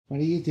What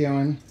are you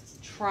doing?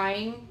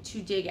 Trying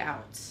to dig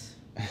out.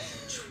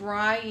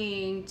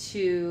 Trying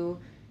to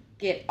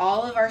get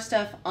all of our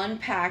stuff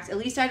unpacked. At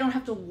least I don't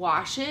have to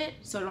wash it,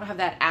 so I don't have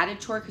that added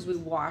chore because we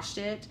washed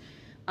it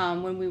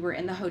when we were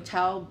in the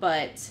hotel.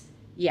 But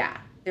yeah,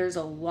 there's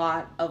a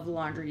lot of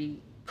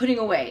laundry putting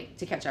away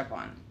to catch up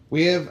on.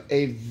 We have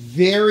a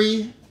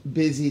very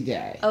busy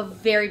day. A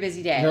very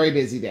busy day. Very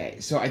busy day.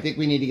 So I think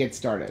we need to get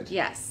started.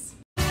 Yes.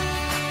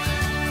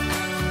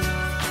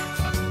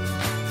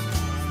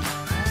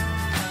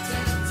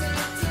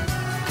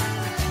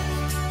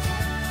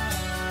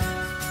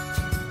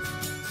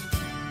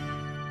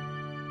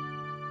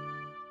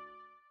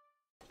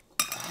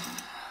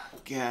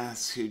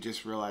 Guess who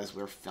just realized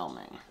we're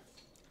filming?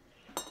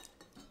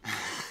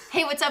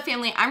 Hey, what's up,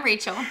 family? I'm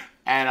Rachel.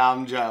 And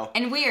I'm Joe.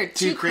 And we are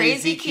Two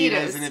Crazy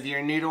Ketos. And if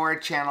you're new to our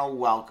channel,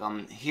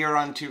 welcome. Here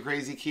on Two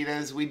Crazy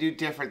Ketos, we do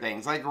different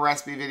things like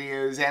recipe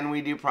videos and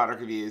we do product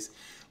reviews.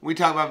 We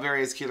talk about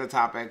various keto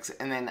topics,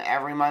 and then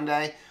every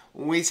Monday,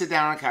 we sit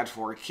down on the couch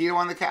for Keto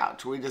on the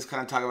Couch. We just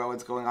kind of talk about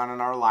what's going on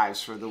in our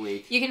lives for the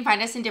week. You can find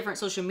us in different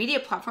social media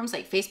platforms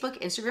like Facebook,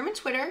 Instagram, and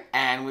Twitter.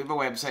 And we have a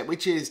website,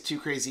 which is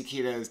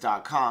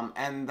twocrazyketos.com,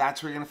 and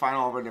that's where you're going to find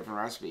all of our different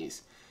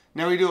recipes.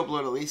 Now, we do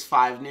upload at least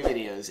 5 new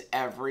videos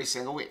every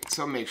single week,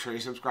 so make sure you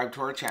subscribe to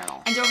our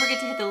channel. And don't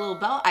forget to hit the little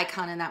bell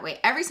icon, and that way,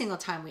 every single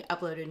time we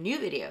upload a new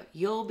video,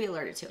 you'll be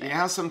alerted to it. You know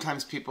how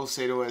sometimes people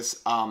say to us,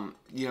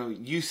 you know,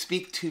 you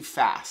speak too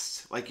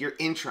fast, like your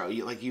intro,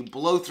 you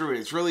blow through it,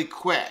 it's really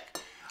quick.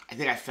 I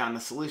think I found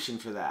the solution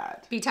for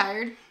that. Be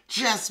tired?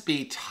 Just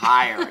be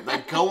tired.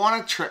 Like, go on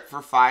a trip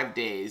for 5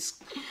 days,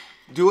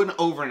 do an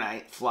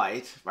overnight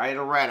flight, right,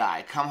 a red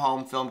eye, come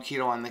home, film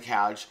Keto on the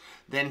Couch,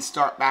 then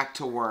start back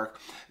to work,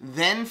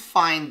 then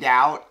find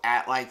out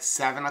at like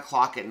 7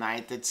 o'clock at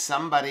night that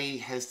somebody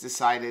has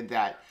decided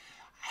that,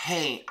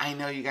 hey, I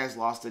know you guys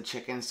lost a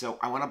chicken, so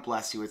I want to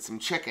bless you with some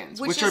chickens,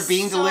 which are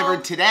being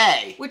delivered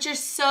today. Which is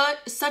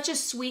such a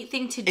sweet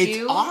thing to do.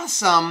 It's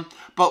awesome,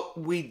 but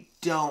we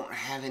don't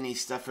have any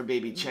stuff for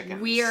baby chickens.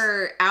 We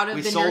are out of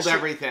the nursery. We sold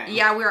everything.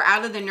 Yeah, we were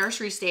out of the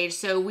nursery stage,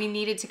 so we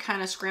needed to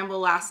kind of scramble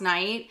last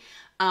night.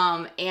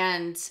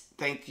 And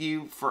thank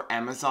you for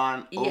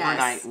Amazon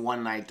overnight,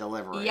 one night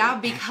delivery. Yeah,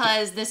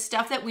 because the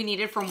stuff that we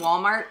needed from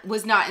Walmart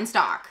was not in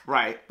stock.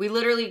 Right. We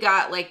literally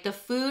got like the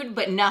food,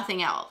 but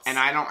nothing else. And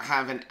I don't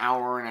have an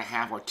hour and a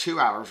half or 2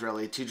 hours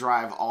really to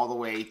drive all the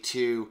way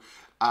to,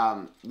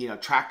 you know,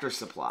 Tractor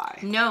Supply.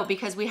 No,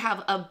 because we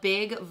have a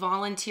big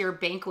volunteer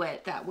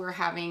banquet that we're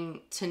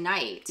having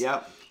tonight.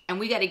 Yep. And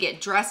we got to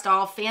get dressed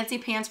all fancy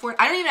pants for it.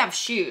 I don't even have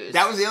shoes.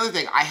 That was the other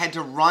thing. I had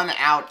to run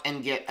out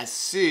and get a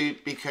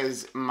suit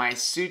because my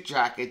suit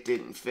jacket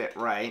didn't fit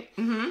right.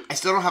 Mm-hmm. I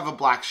still don't have a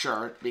black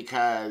shirt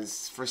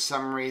because for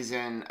some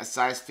reason a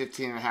size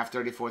 15 and a half,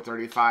 34,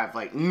 35,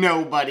 like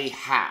nobody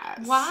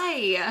has.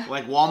 Why?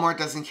 Like Walmart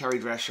doesn't carry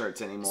dress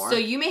shirts anymore. So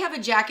you may have a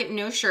jacket,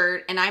 no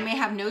shirt, and I may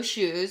have no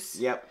shoes.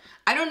 Yep.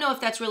 I don't know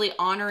if that's really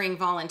honoring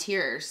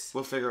volunteers.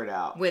 We'll figure it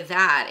out. With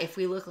that, if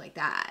we look like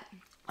that.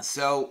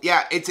 So,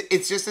 yeah,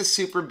 it's just a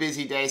super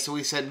busy day. So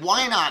we said,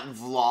 why not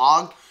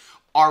vlog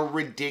our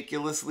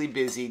ridiculously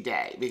busy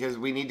day? Because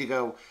we need to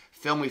go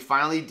film. We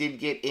finally did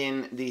get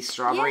in the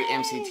strawberry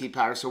MCT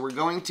powder. So we're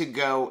going to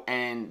go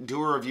and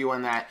do a review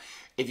on that.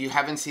 If you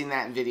haven't seen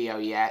that video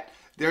yet,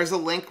 there's a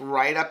link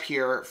right up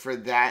here for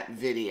that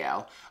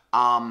video.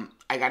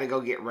 I got to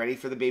go get ready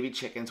for the baby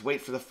chickens,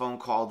 wait for the phone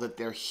call that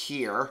they're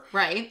here.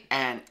 Right.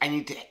 And I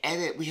need to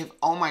edit. We have,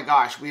 oh my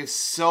gosh, we have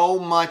so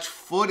much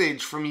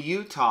footage from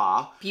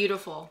Utah.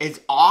 Beautiful. It's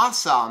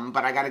awesome,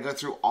 but I got to go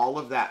through all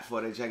of that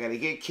footage. I got to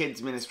get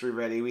kids ministry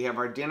ready. We have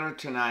our dinner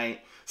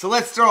tonight. So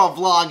let's throw a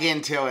vlog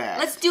into it.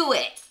 Let's do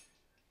it.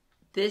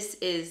 This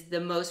is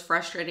the most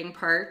frustrating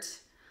part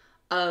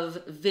of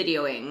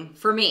videoing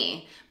for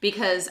me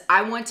because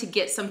I want to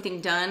get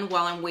something done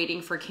while I'm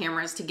waiting for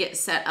cameras to get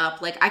set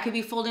up. Like I could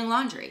be folding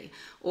laundry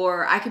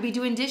or I could be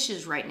doing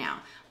dishes right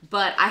now,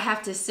 but I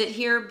have to sit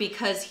here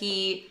because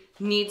he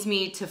needs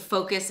me to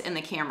focus in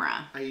the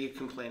camera. Are you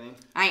complaining?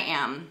 I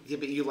am. Yeah,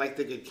 but you like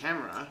the good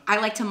camera. I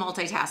like to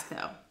multitask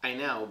though. I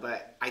know,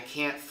 but I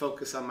can't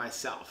focus on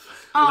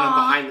myself when I'm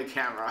behind the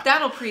camera.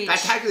 That'll preach.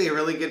 That's actually a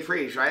really good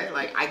preach, right?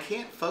 Like I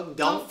can't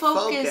don't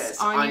focus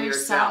on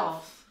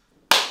yourself.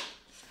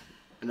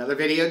 Another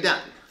video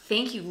done.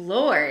 Thank you,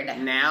 Lord.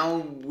 Now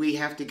we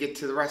have to get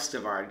to the rest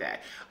of our day.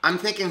 I'm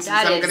thinking since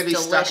I'm going to be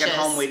stuck at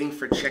home waiting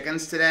for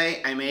chickens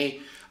today, I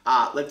may,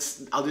 I'll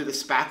do the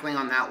spackling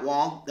on that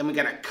wall. Then we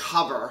got to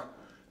cover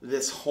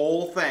this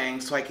whole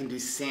thing so I can do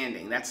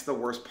sanding. That's the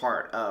worst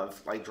part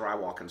of like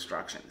drywall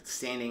construction. It's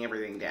sanding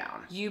everything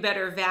down. You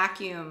better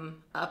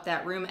vacuum up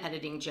that room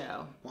editing,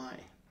 Joe. Why?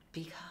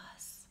 Because.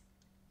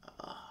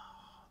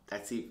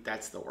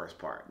 That's the worst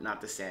part. Not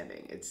the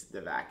sanding. It's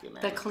the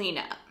vacuuming. The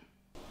cleanup.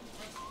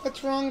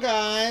 What's wrong,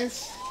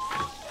 guys?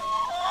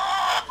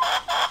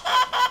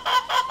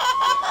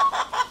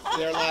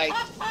 They're like,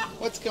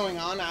 what's going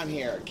on out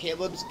here?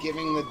 Caleb's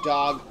giving the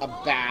dog a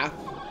bath,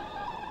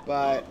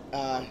 but,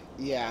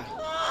 yeah.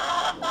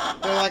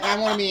 They're like, I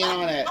want to be in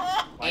on it.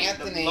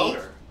 Anthony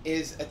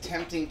is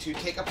attempting to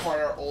take apart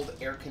our old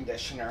air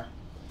conditioner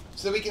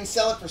so that we can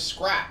sell it for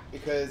scrap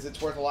because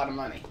it's worth a lot of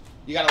money.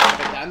 You got a lot of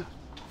it done?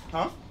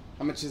 Huh?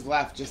 How much is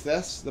left? Just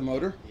this? The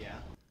motor? Yeah.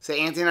 So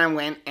Anthony and I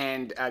went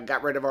and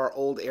got rid of our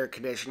old air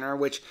conditioner,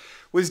 which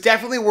was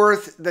definitely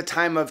worth the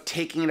time of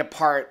taking it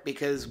apart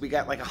because we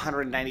got like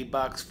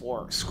 $190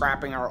 for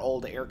scrapping our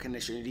old air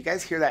conditioner. Do you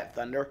guys hear that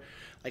thunder?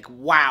 Like,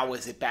 wow,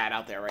 is it bad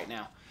out there right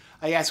now?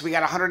 Yes, we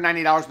got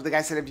 $190, but the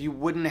guy said if you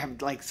wouldn't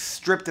have like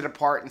stripped it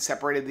apart and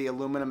separated the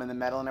aluminum and the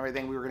metal and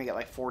everything, we were gonna get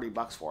like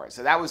 $40 for it.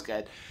 So that was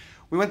good.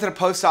 We went to the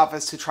post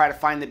office to try to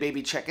find the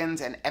baby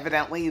chickens, and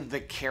evidently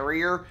the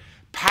carrier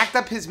packed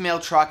up his mail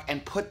truck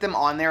and put them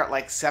on there at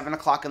like 7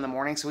 o'clock in the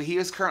morning. So he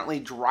is currently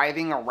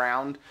driving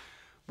around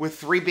with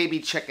 3 baby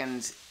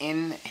chickens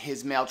in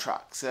his mail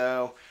truck.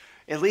 So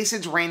at least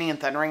it's raining and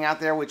thundering out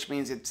there, which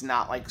means it's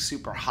not like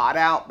super hot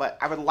out, but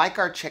I would like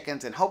our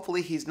chickens, and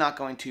hopefully he's not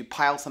going to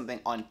pile something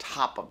on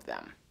top of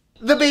them.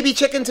 The baby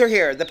chickens are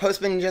here. The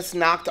postman just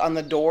knocked on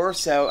the door,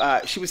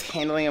 so she was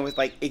handling it with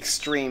like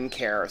extreme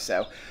care.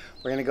 So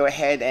we're gonna go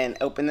ahead and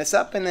open this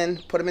up and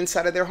then put them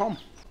inside of their home.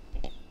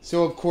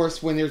 So of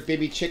course, when there's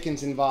baby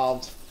chickens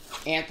involved,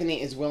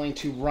 Anthony is willing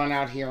to run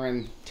out here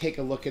and take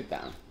a look at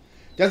them.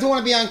 Doesn't want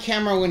to be on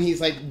camera when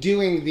he's like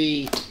doing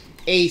the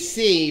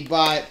AC,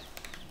 but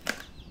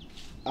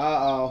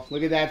uh-oh,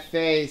 look at that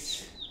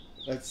face.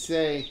 Let's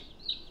see.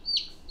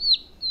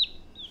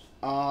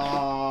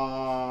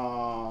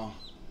 Oh.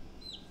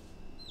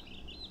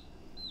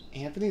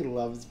 Anthony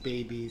loves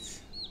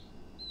babies.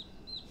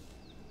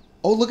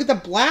 Oh, look at the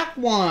black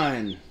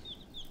one.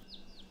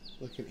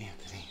 Look at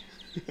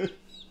Anthony.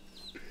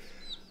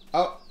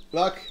 Oh,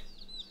 look.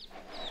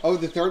 Oh,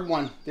 the third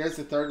one. There's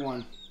the third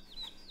one.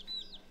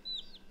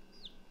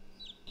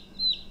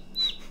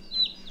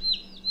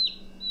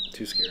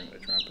 Too scared to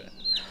drop it.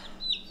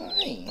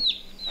 Hi.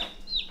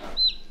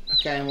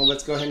 Okay, well,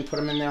 let's go ahead and put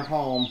them in their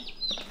home.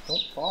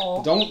 Don't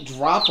fall. Don't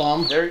drop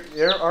them.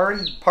 They're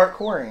already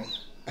parkouring.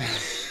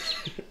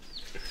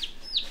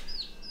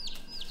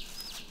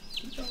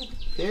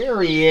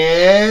 There he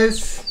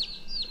is.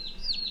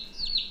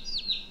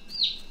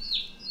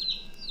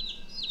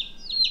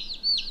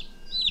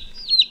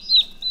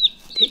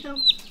 Keto.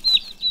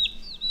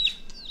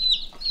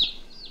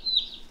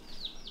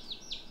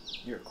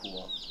 You're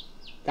cool.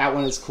 That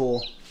one is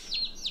cool.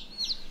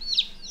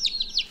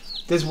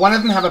 Does one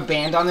of them have a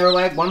band on their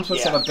leg? One of them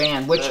supposed to have a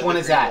band. Which one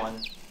is that?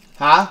 One.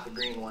 Huh? The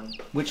green one.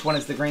 Which one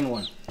is the green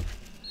one?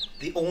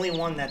 The only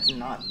one that's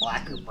not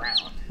black or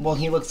brown. Well,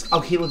 he looks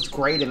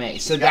gray to me.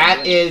 So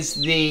that is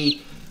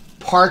the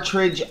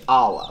partridge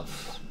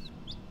olive.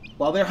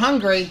 Well, they're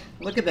hungry.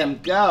 Look at them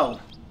go.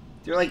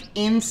 They're like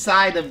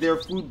inside of their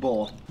food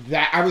bowl.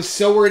 I was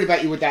so worried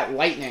about you with that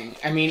lightning.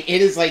 I mean, it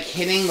is like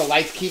hitting. The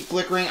lights keep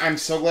flickering. I'm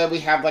so glad we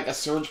have like a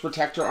surge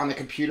protector on the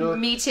computer.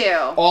 Me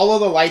too. All of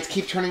the lights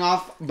keep turning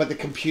off, but the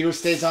computer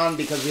stays on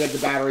because we have the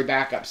battery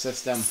backup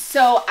system.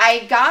 So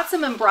I got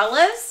some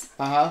umbrellas.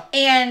 Uh-huh.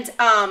 And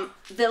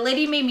the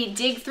lady made me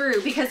dig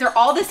through because they're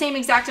all the same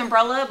exact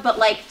umbrella, but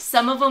like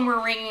some of them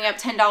were ringing up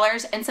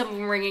 $10 and some of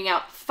them were ringing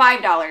out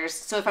 $5.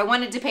 So if I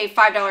wanted to pay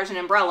 $5 an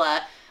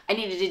umbrella, I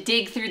needed to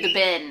dig through the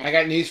bin. I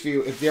got news for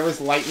you. If there was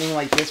lightning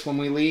like this when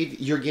we leave,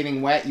 you're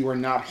getting wet. You are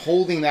not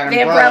holding that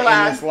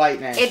umbrella in this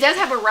lightning. It does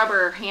have a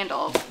rubber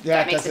handle.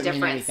 That makes a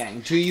difference. Mean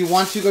anything. Do you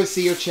want to go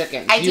see your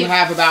chickens? I do. You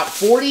have about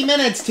 40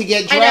 minutes to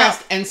get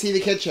dressed and see the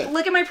kitchen.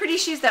 Look at my pretty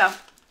shoes, though.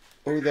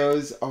 Oh,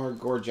 those are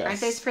gorgeous. Aren't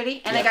those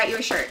pretty? And I got you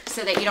a shirt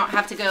so that you don't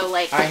have to go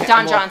like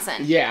Don Johnson.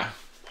 Yeah.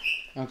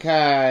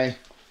 Okay.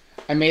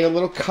 I made a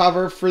little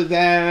cover for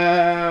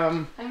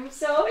them. I'm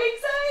so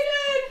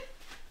excited.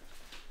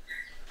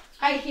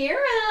 I hear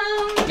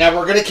them. Now,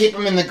 we're going to keep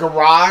them in the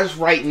garage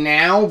right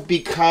now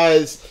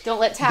because don't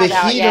let Tab the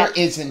out heater yet.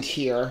 Isn't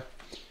here.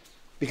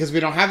 Because we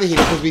don't have the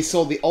heater because we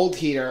sold the old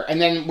heater.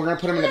 And then we're going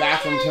to put them in the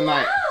bathroom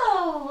tonight.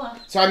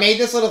 So I made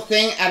this little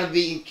thing out of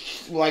the,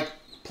 like,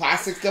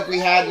 plastic stuff we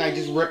had, and I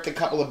just ripped a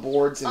couple of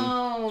boards. And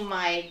oh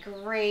my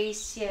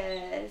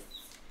gracious.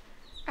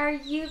 Are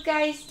you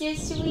guys the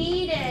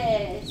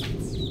sweetest?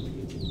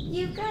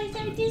 You guys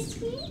are the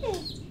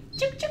sweetest.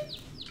 Choop, choop.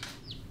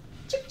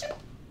 Choop, choop.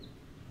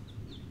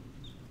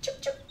 Choop,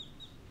 choop.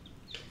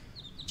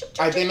 Choop,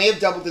 choop. They may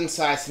have doubled in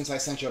size since I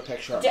sent you a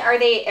picture of them.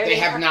 They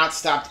have not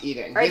stopped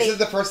eating. This is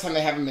the first time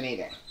they haven't been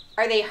eating.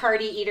 Are they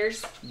hearty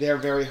eaters? They're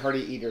very hearty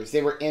eaters.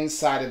 They were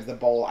inside of the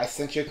bowl. I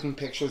sent you some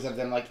pictures of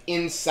them, like,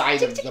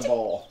 inside of the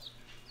bowl.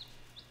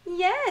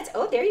 Yes.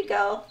 Oh, there you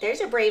go.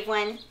 There's a brave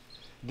one.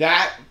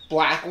 That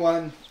black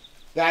one,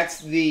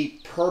 that's the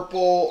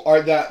purple,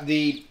 or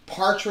the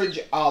partridge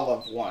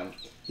olive one.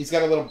 He's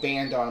got a little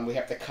band on him we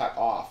have to cut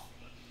off.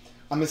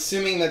 I'm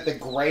assuming that the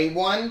gray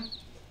one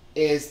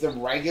is the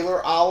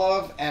regular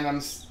olive, and I'm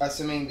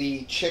assuming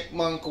the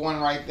chickmunk one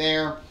right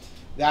there,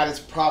 that is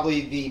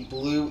probably the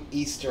blue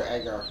Easter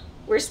egger.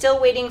 We're still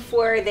waiting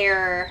for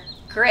their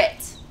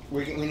grit.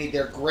 We need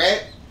their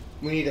grit,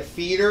 we need a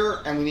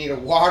feeder, and we need a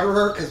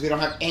waterer because we don't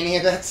have any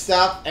of that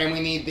stuff, and we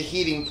need the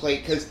heating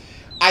plate because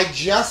I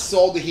just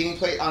sold the heating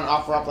plate on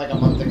OfferUp like a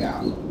month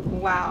ago.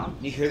 Wow.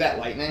 You hear that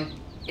lightning?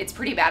 It's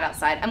pretty bad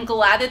outside. I'm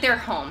glad that they're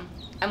home.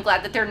 I'm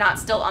glad that they're not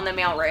still on the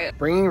mail route.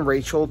 Bringing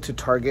Rachel to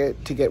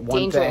Target to get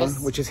one Dangerous.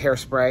 thing, which is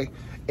hairspray,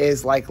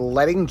 is like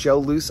letting Joe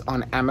loose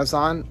on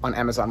Amazon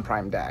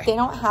Prime Day. They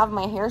don't have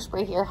my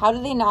hairspray here. How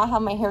do they not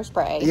have my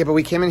hairspray? Yeah, but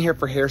we came in here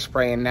for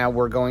hairspray, and now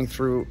we're going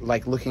through,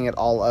 like, looking at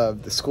all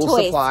of the school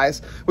Toys. supplies,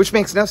 which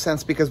makes no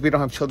sense because we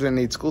don't have children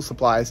that need school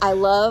supplies. I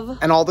love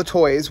And all the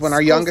toys when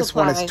our youngest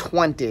one is supply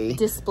 20.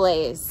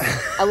 displays.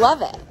 I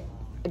love it.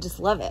 I just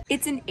love it.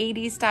 It's an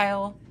 80s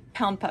style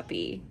pound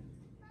puppy.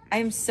 I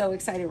am so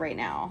excited right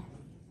now.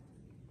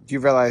 You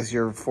realize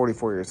you're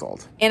 44 years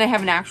old. And I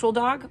have an actual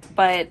dog,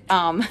 but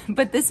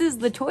this is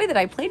the toy that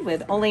I played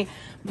with. Only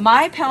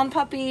my pound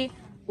puppy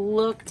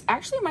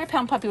my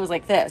pound puppy was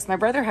like this. My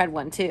brother had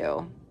one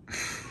too.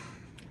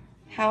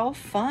 How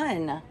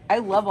fun. I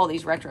love all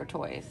these retro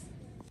toys.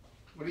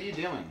 What are you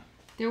doing?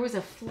 There was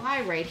a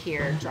fly right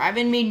here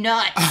driving me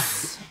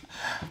nuts.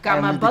 Got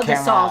I my moved the bug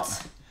camera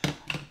assault.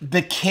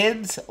 The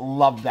kids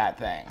love that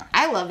thing.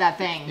 I love that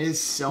thing. It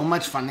is so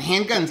much fun. The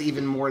handgun's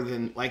even more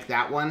than like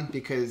that one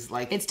because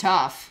like It's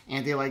tough.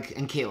 and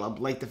Caleb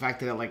like the fact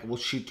that it like will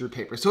shoot through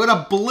paper. So it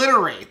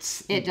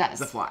obliterates It does.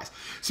 the flies.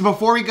 So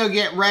before we go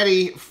get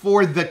ready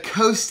for the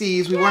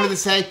Coasties, we wanted to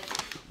say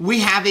we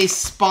have a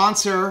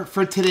sponsor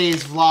for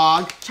today's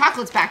vlog.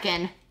 Chocolate's back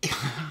in.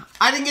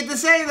 I didn't get to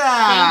say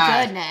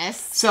that. Thank goodness.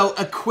 So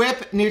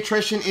Equip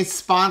Nutrition is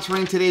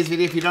sponsoring today's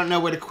video. If you don't know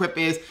what Equip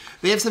is,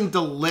 they have some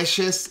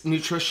delicious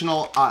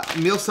nutritional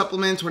meal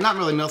supplements. Well, not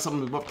really meal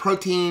supplements, but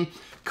protein,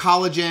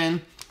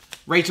 collagen,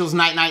 Rachel's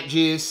Night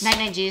Juice.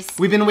 Night juice.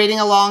 We've been waiting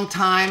a long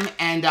time,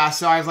 and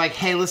so I was like,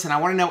 hey, listen, I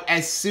want to know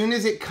as soon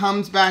as it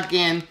comes back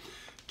in,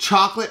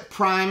 Chocolate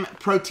Prime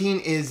Protein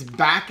is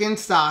back in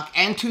stock.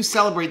 And to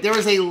celebrate, there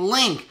is a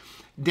link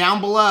down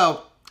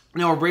below.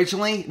 No,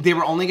 originally, they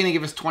were only going to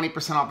give us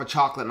 20% off of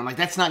chocolate. And I'm like,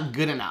 that's not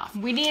good enough.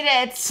 We need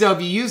it. So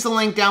if you use the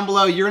link down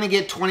below, you're going to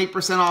get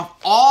 20% off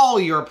all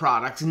your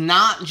products,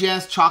 not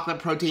just chocolate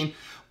protein.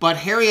 But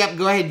hurry up,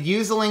 go ahead,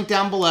 use the link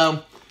down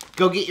below.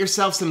 Go get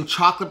yourself some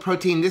chocolate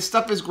protein. This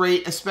stuff is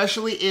great,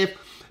 especially if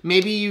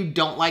maybe you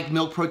don't like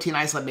milk protein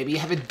isolate. Maybe you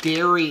have a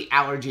dairy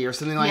allergy or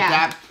something like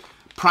that.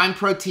 Prime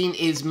Protein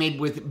is made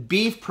with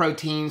beef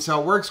protein,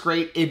 so it works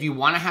great. If you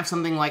want to have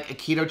something like a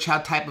keto chow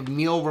type of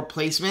meal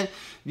replacement,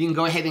 you can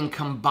go ahead and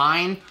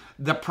combine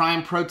the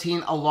Prime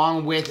Protein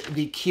along with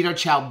the Keto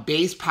Chow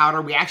base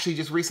powder. We actually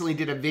just recently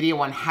did a video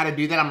on how to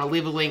do that. I'm going to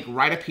leave a link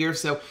right up here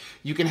so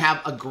you can have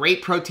a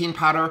great protein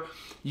powder.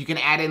 You can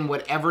add in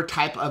whatever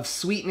type of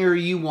sweetener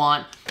you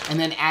want and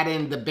then add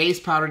in the base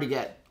powder to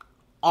get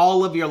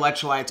all of your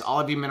electrolytes, all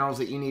of your minerals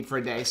that you need for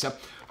a day. So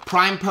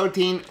Prime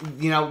Protein,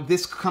 you know,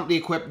 this company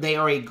Equip, they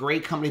are a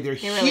great company. They're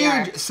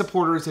huge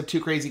supporters of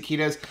Two Crazy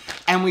Ketos,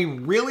 and we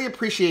really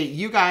appreciate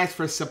you guys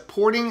for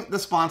supporting the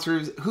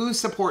sponsors who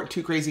support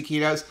Two Crazy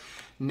Ketos.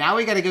 Now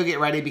we got to go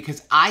get ready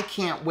because I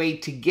can't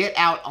wait to get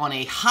out on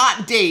a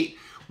hot date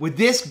with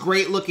this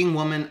great-looking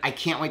woman. I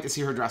can't wait to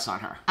see her dress on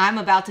her. I'm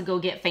about to go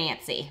get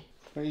fancy.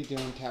 What are you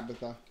doing,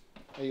 Tabitha?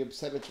 Are you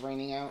upset it's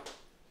raining out?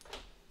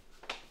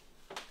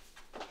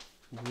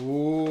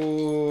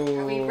 Ooh.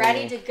 Are we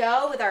ready to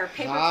go with our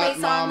paper Hot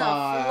plates on the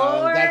mama.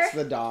 floor? That's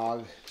the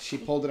dog. She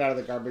pulled it out of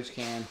the garbage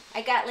can.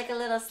 I got like a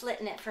little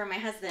slit in it for my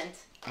husband.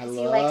 I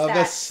love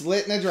a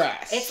slit in a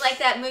dress. It's like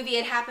that movie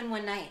It Happened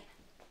One Night.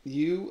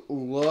 You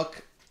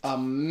look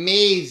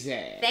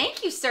amazing.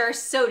 Thank you, sir.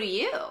 So do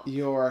you.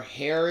 Your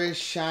hair is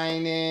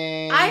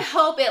shining. I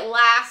hope it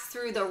lasts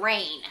through the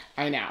rain.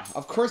 I know.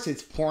 Of course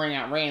it's pouring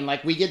out rain.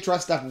 Like, we get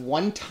dressed up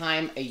one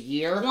time a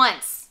year.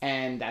 Once.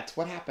 And that's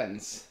what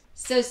happens.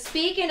 So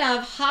speaking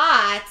of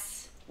hot,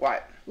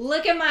 What?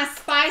 look at my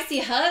spicy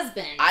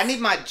husband. I need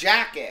my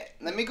jacket.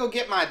 Let me go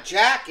get my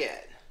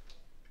jacket.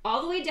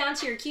 All the way down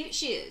to your cute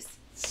shoes.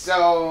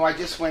 So I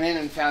just went in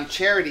and found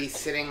Charity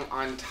sitting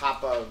on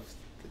top of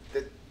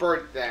the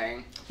bird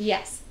thing.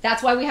 Yes,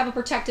 that's why we have a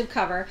protective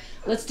cover.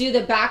 Let's do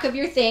the back of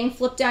your thing.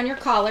 Flip down your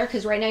collar,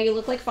 because right now you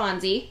look like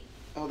Fonzie.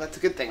 Oh, that's a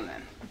good thing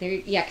then. There,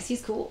 yeah, because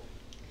he's cool.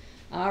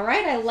 All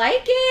right, I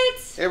like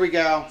it. There we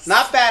go.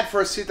 Not bad for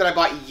a suit that I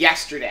bought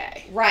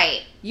yesterday.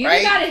 Right. You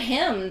Right? got it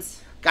hemmed.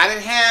 Got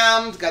it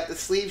hemmed, got the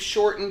sleeves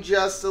shortened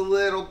just a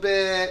little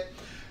bit.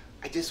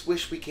 I just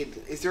wish we could,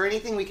 is there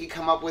anything we could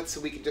come up with so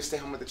we could just stay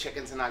home with the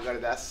chickens and not go to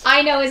this?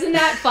 I know, isn't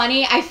that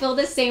funny? I feel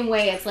the same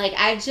way. It's like,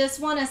 I just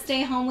want to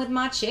stay home with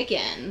my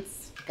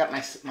chickens. Got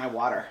my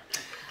water.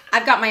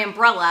 I've got my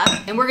umbrella,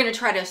 and we're going to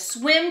try to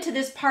swim to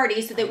this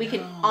party so that we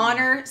can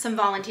honor some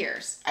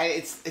volunteers.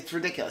 It's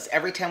ridiculous.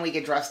 Every time we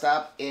get dressed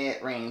up,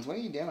 it rains. What are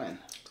you doing?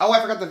 Oh,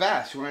 I forgot the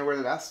vest. You want me to wear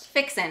the vest?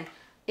 Fixin'.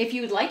 If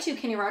you would like to,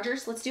 Kenny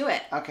Rogers, let's do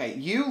it. Okay,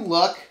 you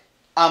look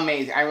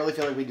amazing. I really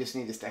feel like we just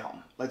need to stay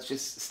home. Let's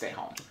just stay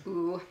home.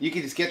 Ooh. You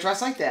could just get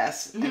dressed like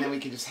this, and then we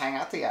could just hang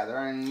out together,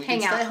 and we can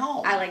stay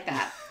home. I like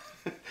that.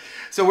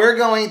 So we're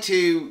going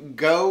to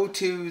go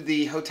to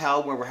the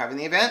hotel where we're having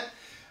the event.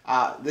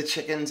 The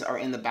chickens are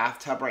in the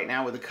bathtub right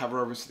now with the cover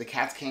over so the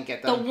cats can't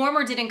get them. The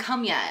warmer didn't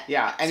come yet.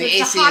 Yeah, and so the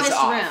it's AC is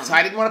off. room. So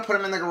I didn't want to put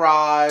them in the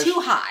garage. Too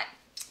hot.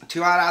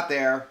 Too hot out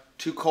there.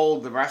 too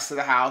cold. The rest of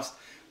the house,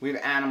 we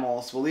have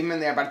animals. We'll leave them in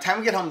there. By the time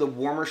we get home, the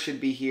warmer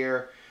should be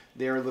here.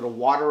 Their little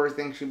waterer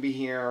thing should be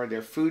here.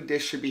 Their food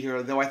dish should be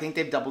here. Though I think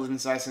they've doubled in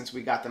size since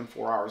we got them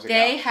 4 hours ago.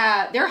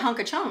 They're a hunk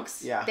of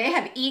chunks. Yeah. They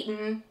have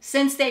eaten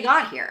since they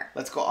got here.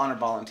 Let's go honor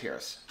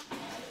volunteers.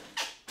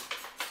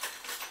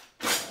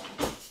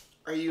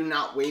 Are you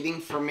not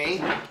waiting for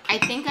me? I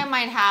think I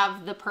might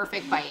have the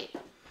perfect bite.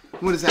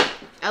 What is that?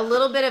 A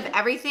little bit of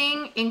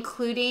everything,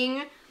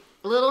 including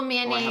a little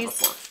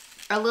mayonnaise,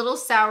 a little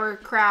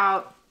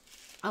sauerkraut,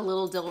 a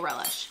little dill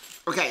relish.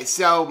 Okay,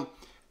 so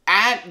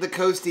at the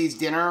Coasties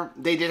dinner,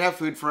 they did have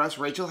food for us.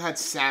 Rachel had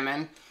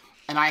salmon,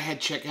 and I had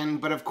chicken,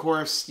 but of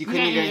course, you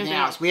couldn't eat anything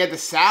else. We had the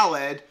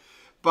salad,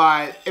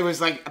 but it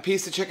was like a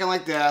piece of chicken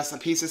like this, a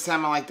piece of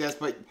salmon like this,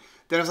 but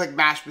then it was like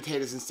mashed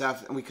potatoes and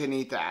stuff, and we couldn't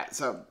eat that.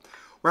 So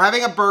we're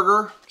having a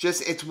burger.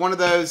 It's one of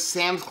those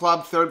Sam's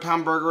Club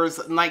 3rd-pound burgers,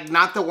 like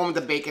not the one with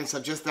the bacon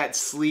stuff, just that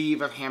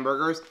sleeve of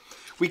hamburgers.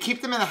 We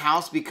keep them in the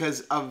house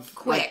because of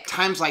like,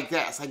 times like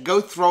this. Like, go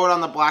throw it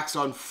on the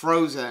Blackstone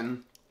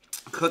frozen,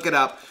 cook it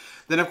up.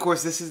 Then, of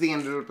course, this is the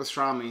end of the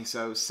pastrami,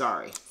 so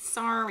sorry.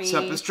 Sorry.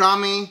 So,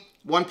 pastrami,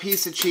 1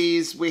 piece of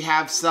cheese. We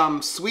have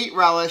some sweet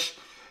relish.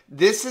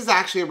 This is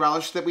actually a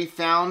relish that we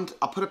found.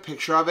 I'll put a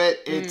picture of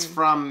it. It's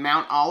from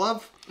Mount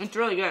Olive. It's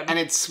really good. And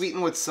it's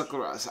sweetened with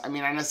sucralose. I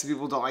mean, I know some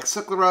people don't like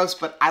sucralose,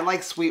 but I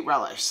like sweet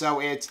relish.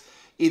 So, it's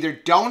either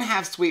don't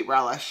have sweet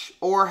relish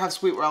or have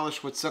sweet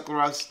relish with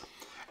sucralose.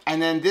 And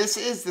then this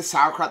is the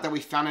sauerkraut that we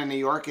found in New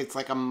York. It's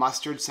like a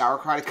mustard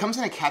sauerkraut. It comes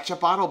in a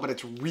ketchup bottle, but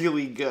it's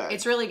really good.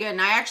 It's really good.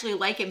 And I actually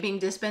like it being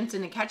dispensed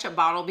in a ketchup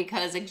bottle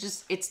because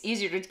it's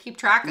easier to keep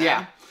track of.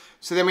 Yeah.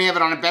 So then we have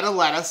it on a bed of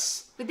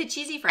lettuce. With the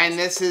cheesy fries. And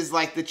this is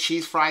like the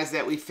cheese fries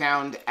that we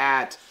found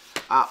at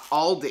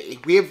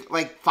Aldi. We have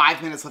like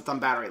 5 minutes left on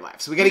battery life.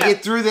 So we got to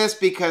get through this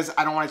because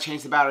I don't want to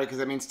change the battery because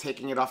that means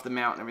taking it off the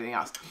mount and everything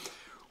else.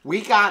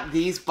 We got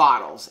these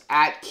bottles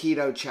at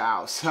Keto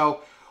Chow.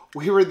 So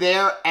we were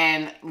there,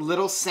 and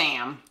little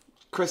Sam,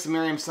 Chris and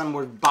Miriam's son,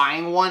 were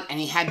buying one, and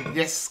he had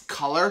this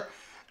color.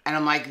 And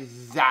I'm like,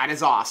 that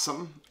is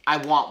awesome. I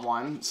want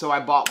one. So I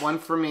bought one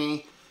for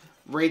me.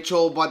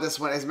 Rachel bought this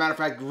one. As a matter of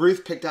fact,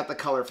 Ruth picked out the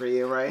color for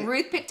you, right?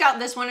 Ruth picked out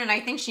this one, and I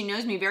think she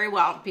knows me very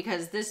well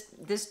because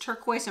this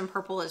turquoise and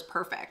purple is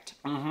perfect.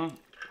 Mm-hmm.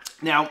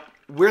 Now,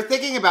 we're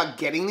thinking about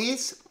getting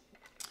these.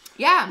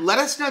 Yeah. Let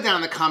us know down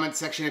in the comments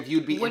section if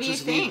you'd be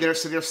interested in these.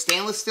 So they're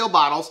stainless steel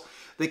bottles.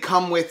 They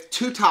come with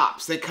 2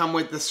 tops. They come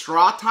with the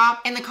straw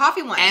top. And the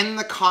coffee one. And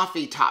the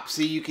coffee top.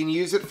 So you can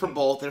use it for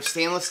both. They're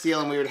stainless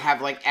steel, and we would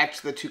have like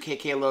etched the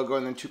 2KK logo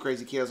and then 2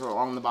 Crazy Ketos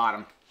along the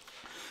bottom.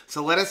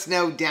 So let us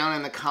know down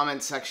in the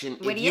comments section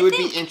if you would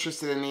be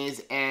interested in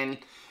these. And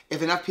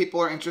if enough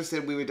people are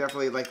interested, we would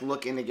definitely like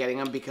look into getting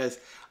them because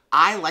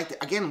I like it.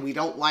 Again, we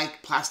don't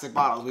like plastic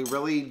bottles. We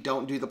really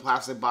don't do the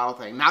plastic bottle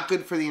thing. Not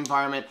good for the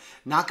environment.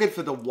 Not good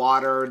for the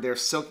water. They're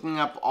soaking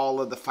up all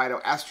of the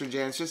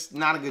phytoestrogen. It's just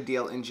not a good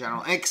deal in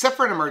general, except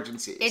for in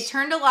emergencies. It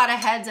turned a lot of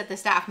heads at the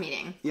staff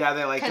meeting. Yeah,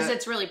 they like it. Because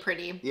it's really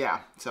pretty. Yeah,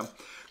 so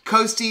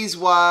Coasties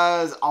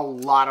was a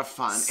lot of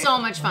fun. So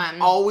much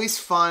fun. Always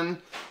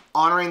fun.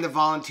 Honoring the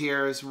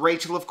volunteers.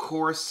 Rachel, of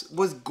course,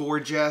 was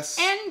gorgeous.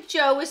 And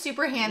Joe was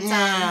super handsome.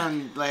 Yeah,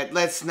 and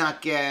let's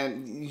not get...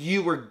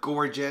 You were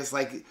gorgeous.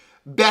 Like,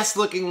 best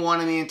looking one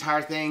in the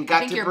entire thing.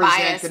 Got to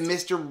present the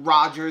Mr.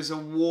 Rogers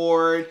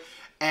Award.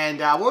 And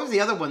what was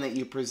the other one that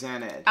you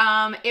presented?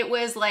 It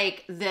was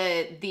like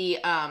the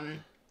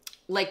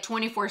like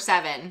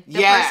 24/7.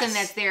 The person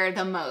that's there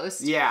the most.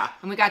 Yeah.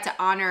 And we got to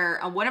honor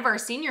one of our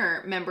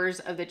senior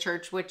members of the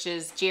church, which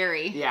is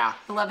Jerry. Yeah.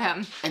 I love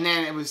him. And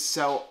then it was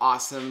so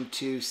awesome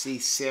to see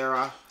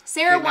Sarah.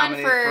 Sarah won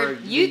for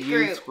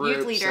youth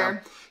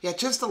leader. So, yeah,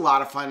 just a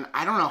lot of fun.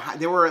 I don't know how,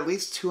 there were at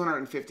least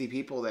 250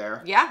 people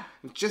there. Yeah.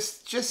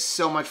 Just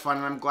so much fun,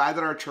 and I'm glad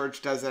that our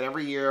church does that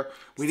every year.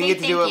 We didn't get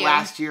to do it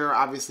last year,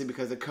 obviously,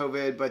 because of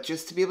COVID, but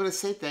just to be able to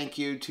say thank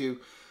you to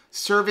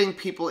serving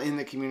people in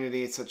the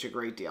community, it's such a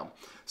great deal.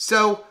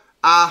 So,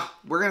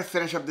 we're going to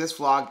finish up this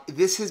vlog.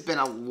 This has been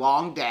a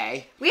long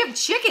day. We have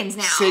chickens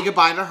now. Say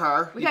goodbye to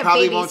her. We you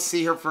probably won't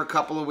see her for a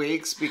couple of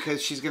weeks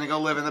because she's going to go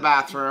live in the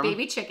bathroom.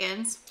 Baby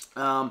chickens.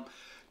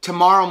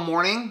 Tomorrow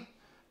morning,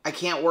 I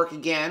can't work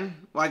again.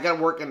 Well, I got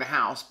to work in the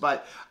house,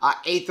 but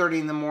 8:30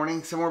 in the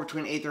morning, somewhere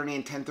between 8:30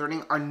 and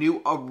 10:30, our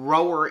new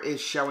rower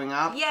is showing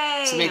up.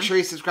 Yay! So make sure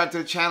you subscribe to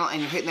the channel and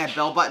you're hitting that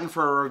bell button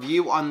for a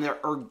review on the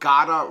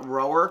Ergata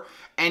rower.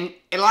 And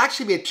it'll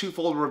actually be a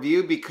twofold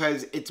review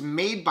because it's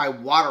made by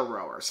Water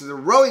Rower. So the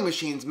rowing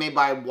machine's made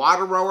by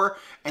Water Rower,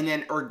 and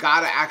then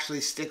Ergata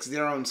actually sticks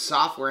their own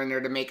software in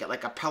there to make it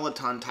like a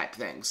Peloton type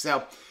thing.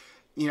 So,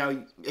 you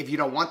know, if you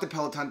don't want the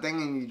Peloton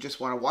thing and you just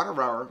want a water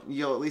rower,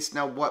 you'll at least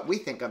know what we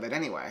think of it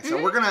anyway. So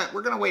we're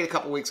gonna wait a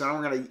couple weeks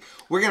on it.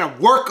 We're gonna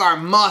work our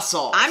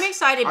muscles. I'm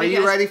excited. Are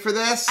you ready for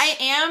this? I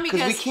am,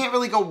 because we can't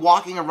really go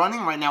walking or running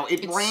right now.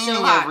 It's raining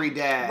so every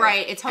day.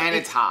 Right. It's hot. And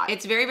it's hot.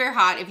 It's very, very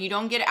hot. If you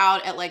don't get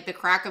out at like the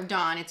crack of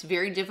dawn, it's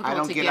very difficult. I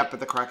don't get up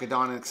at the crack of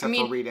dawn except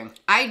for reading.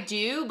 I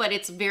do, but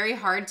it's very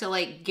hard to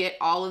like get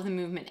all of the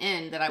movement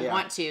in that I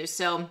want to.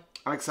 So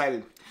I'm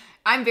excited.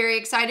 I'm very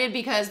excited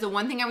because the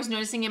one thing I was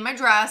noticing in my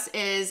dress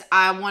is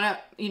I want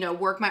to, you know,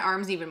 work my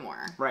arms even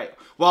more. Right.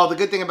 Well, the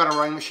good thing about a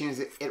rowing machine is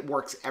it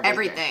works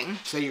everything.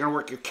 So you're going to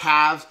work your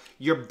calves,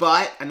 your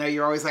butt. I know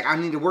you're always like, I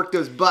need to work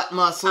those butt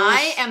muscles.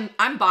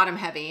 I'm bottom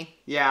heavy.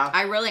 Yeah.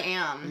 I really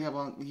am. Yeah,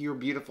 well, you're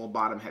beautiful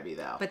bottom heavy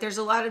though. But there's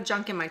a lot of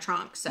junk in my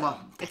trunk, so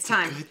well, it's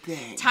time. A good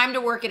thing. Time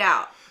to work it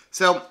out.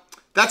 So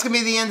that's going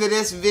to be the end of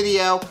this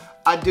video.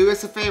 Do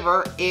us a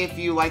favor, if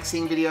you like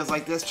seeing videos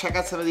like this, check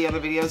out some of the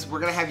other videos. We're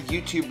going to have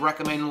YouTube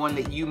recommend one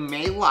that you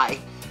may like,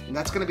 and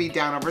that's going to be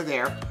down over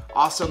there.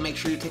 Also, make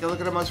sure you take a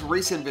look at our most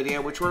recent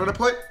video, which we're going to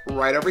put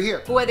right over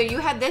here. Whether you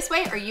head this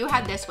way or you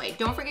head this way,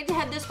 don't forget to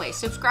head this way.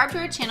 Subscribe to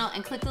our channel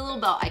and click the little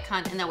bell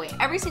icon, and that way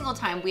every single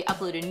time we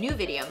upload a new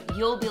video,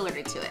 you'll be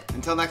alerted to it.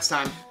 Until next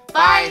time,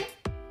 bye.